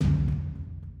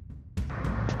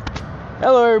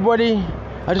Hello everybody,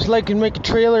 I just like to make a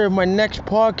trailer of my next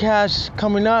podcast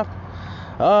coming up.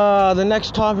 The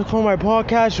next topic for my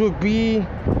podcast would be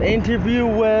the interview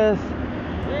with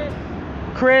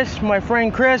Chris, my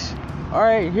friend Chris.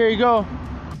 Alright, here you go.